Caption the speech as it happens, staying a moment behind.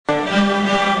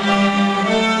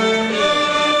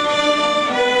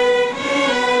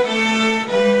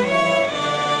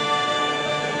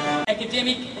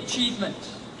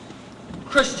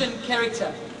Christian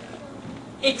character,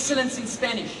 excellence in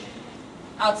Spanish,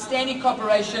 outstanding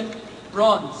cooperation,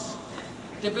 bronze,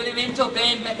 developmental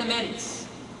band mathematics,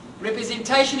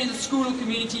 representation in the school or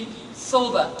community,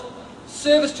 silver,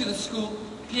 service to the school,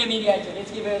 peer mediator.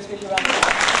 Let's give her a special round of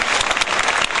applause.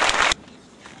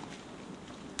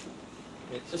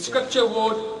 The Scripture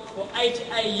Award for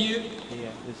 8AU.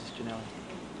 Yeah, this is Janelle.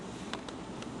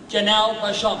 Janelle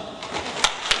PG.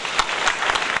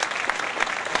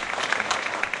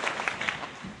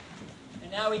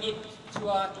 And now we get to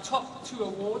our top two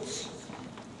awards.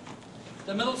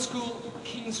 The Middle School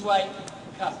Kingsway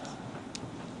Cup.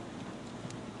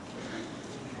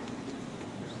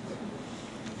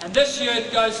 And this year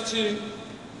it goes to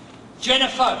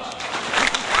Jennifer.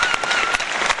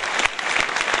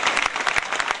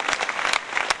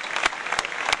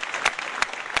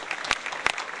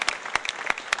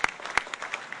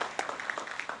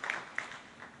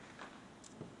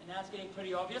 It's getting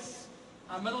pretty obvious.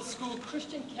 Our Middle School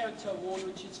Christian Character Award,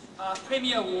 which is our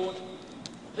Premier Award,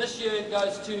 this year it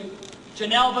goes to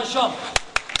Janelle PG.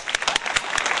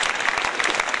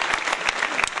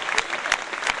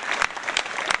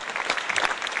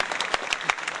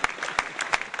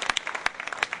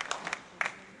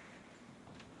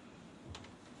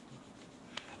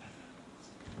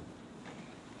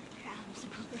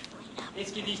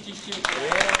 Let's give these two students.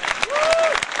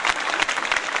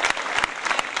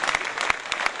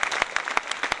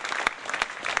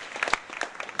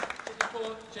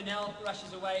 Before Janelle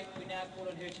rushes away, we now call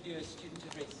on her to do a student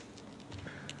address.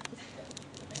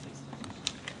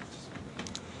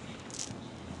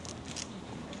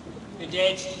 Her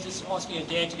dad, she's just asking her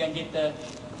dad to go and get the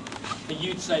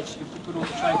youth so she can put all the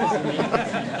trophies in there.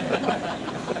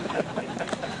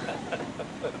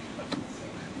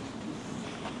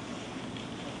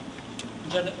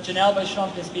 Janelle PG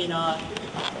has been our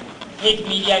head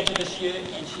mediator this year,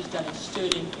 and she's done a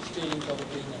sterling job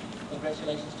of doing that.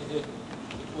 Congratulations to her.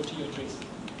 Look forward to your address.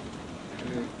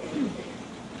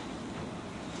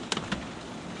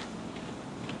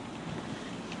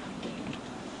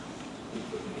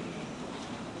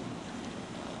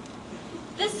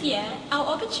 This year, our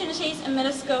opportunities in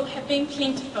middle school have been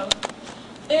plentiful.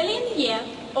 Early in the year,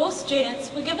 all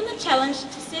students were given the challenge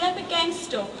to set up a game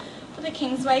stall for the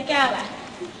Kingsway Gala.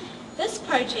 This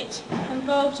project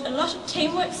involved a lot of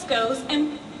teamwork skills,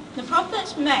 and the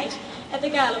profit made at the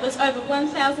gala was over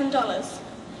 $1,000,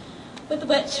 with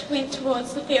which went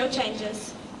towards the field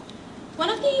changes. One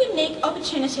of the unique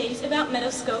opportunities about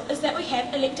middle school is that we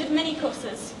have elective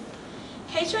mini-courses,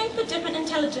 catering for different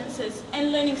intelligences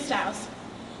and learning styles.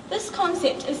 This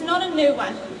concept is not a new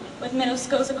one, with middle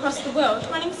schools across the world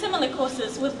running similar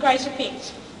courses with great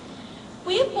effect.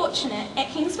 We are fortunate at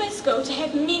Kingsway School to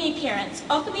have many parents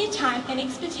offer their time and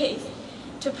expertise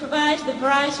to provide the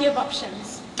variety of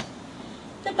options.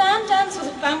 The barn dance was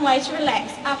a fun way to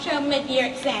relax after our mid-year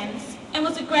exams and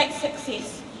was a great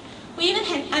success. We even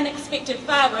had unexpected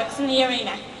fireworks in the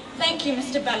arena. Thank you,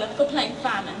 Mr. Bella, for playing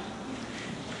fireman.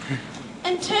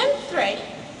 In term 3,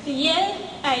 the Year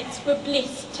 8s were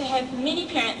blessed to have many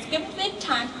parents give their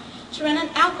time to run an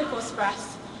Alpha course for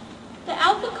us. The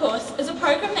Alpha course is a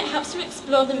program that helps to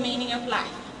explore the meaning of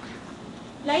life.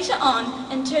 Later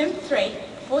on, in term 3,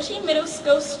 40 middle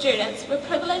school students were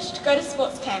privileged to go to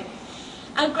sports camp.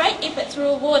 Our great efforts were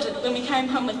rewarded when we came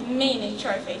home with many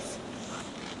trophies.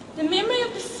 The memory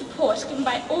of the support given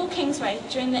by all Kingsway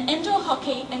during the indoor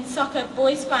hockey and soccer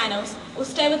boys finals will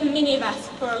stay with many of us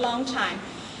for a long time.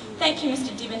 Thank you,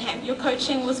 Mr. Debenham. Your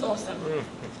coaching was awesome.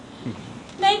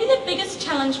 Maybe the biggest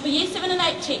challenge for Year 7 and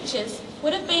 8 teachers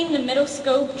would have been the middle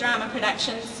school drama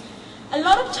productions. A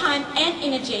lot of time and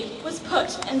energy was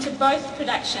put into both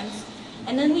productions,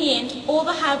 and in the end, all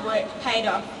the hard work paid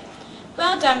off.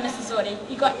 Well done, Mrs. Audie.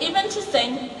 You got everyone to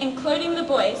sing, including the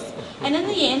boys, and in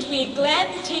the end, we are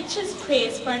glad the teachers'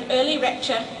 prayers for an early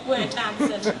rapture weren't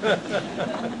answered.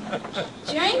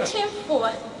 During term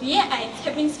 4, the Year 8s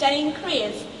have been studying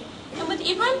careers, and with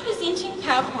everyone presenting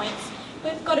PowerPoints,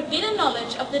 we've got a better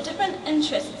knowledge of the different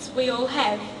interests we all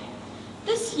have.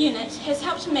 This unit has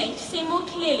helped me to see more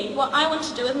clearly what I want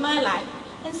to do with my life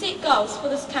and set goals for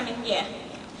this coming year.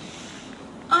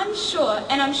 I'm sure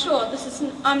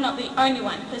I'm not the only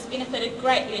one who has benefited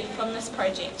greatly from this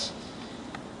project.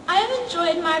 I have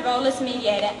enjoyed my role as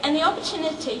mediator and the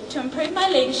opportunity to improve my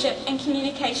leadership and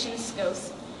communication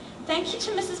skills. Thank you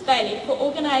to Mrs. Bailey for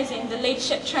organising the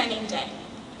Leadership Training Day.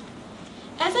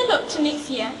 As I look to next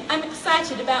year, I'm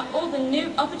excited about all the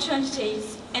new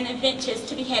opportunities and adventures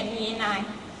to be had in Year 9.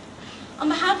 On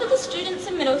behalf of the students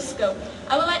in middle school,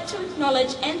 I would like to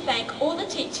acknowledge and thank all the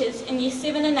teachers in Year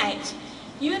 7 and 8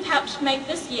 You have helped make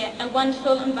this year a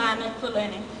wonderful environment for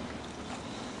learning.